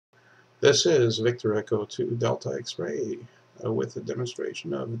This is Victor Echo 2 Delta X-Ray with a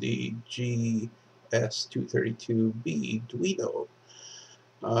demonstration of the GS232Bduino.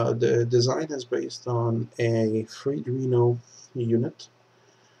 The design is based on a free Arduino unit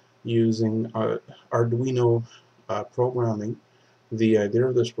using Arduino programming. The idea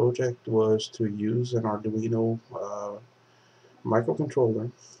of this project was to use an Arduino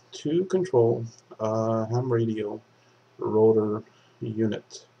microcontroller to control a ham radio rotor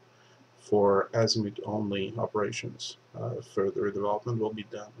unit for Azimuth only operations. Further development will be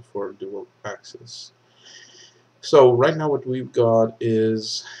done for dual axis. So right now what we've got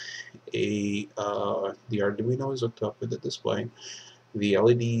is the Arduino is hooked up with the display. The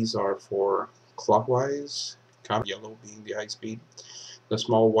LEDs are for clockwise, yellow being the high speed. The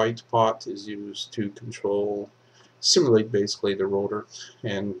small white pot is used to simulate basically the rotor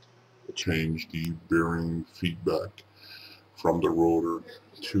and change the bearing feedback from the rotor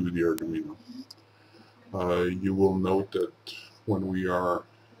to the Arduino. You will note that when we are,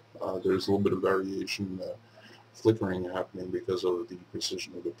 there's a little bit of variation, flickering happening because of the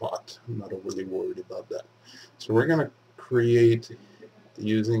precision of the pot. I'm not overly worried about that. So we're going to create,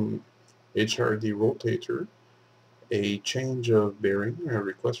 using HRD rotator, a change of bearing, a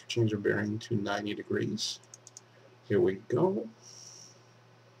request for change of bearing to 90 degrees. Here we go.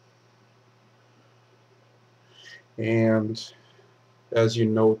 And as you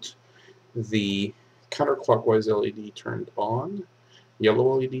note, the counterclockwise LED turned on.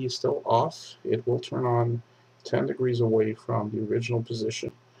 Yellow LED is still off. It will turn on 10 degrees away from the original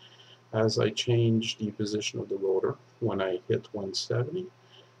position as I change the position of the rotor. When I hit 170,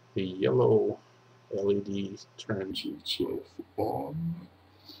 the yellow LED turns itself on,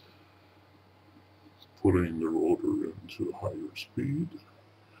 putting the rotor into higher speed.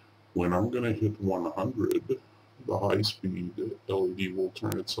 When I'm going to hit 100, the high speed LED will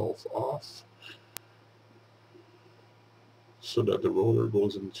turn itself off so that the rotor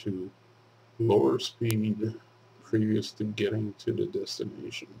goes into lower speed previous to getting to the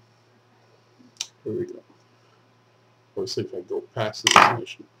destination. Here we go. Obviously, if I go past the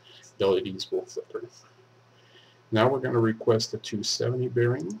destination, the LEDs will flicker. Now we're going to request a 270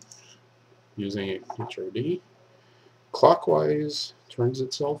 bearing using a HRD. Clockwise turns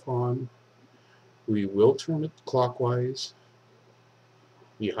itself on. We will turn it clockwise.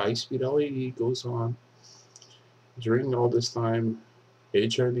 The high-speed LED goes on. During all this time,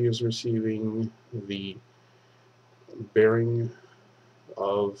 HRD is receiving the bearing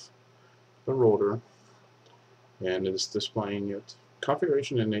of the rotor and is displaying it.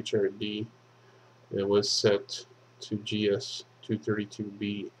 Configuration in HRD, it was set to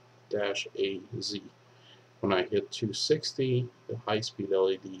GS232B-AZ. When I hit 260, the high-speed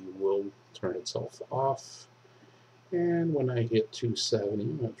LED will turn itself off. And when I hit 270,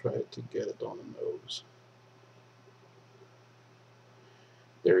 I'm going to try to get it on the nose.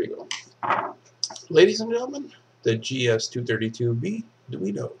 There you go. Ladies and gentlemen, the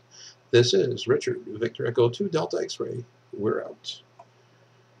GS232Bduino. This is Richard, Victor Echo 2 Delta X-Ray. We're out.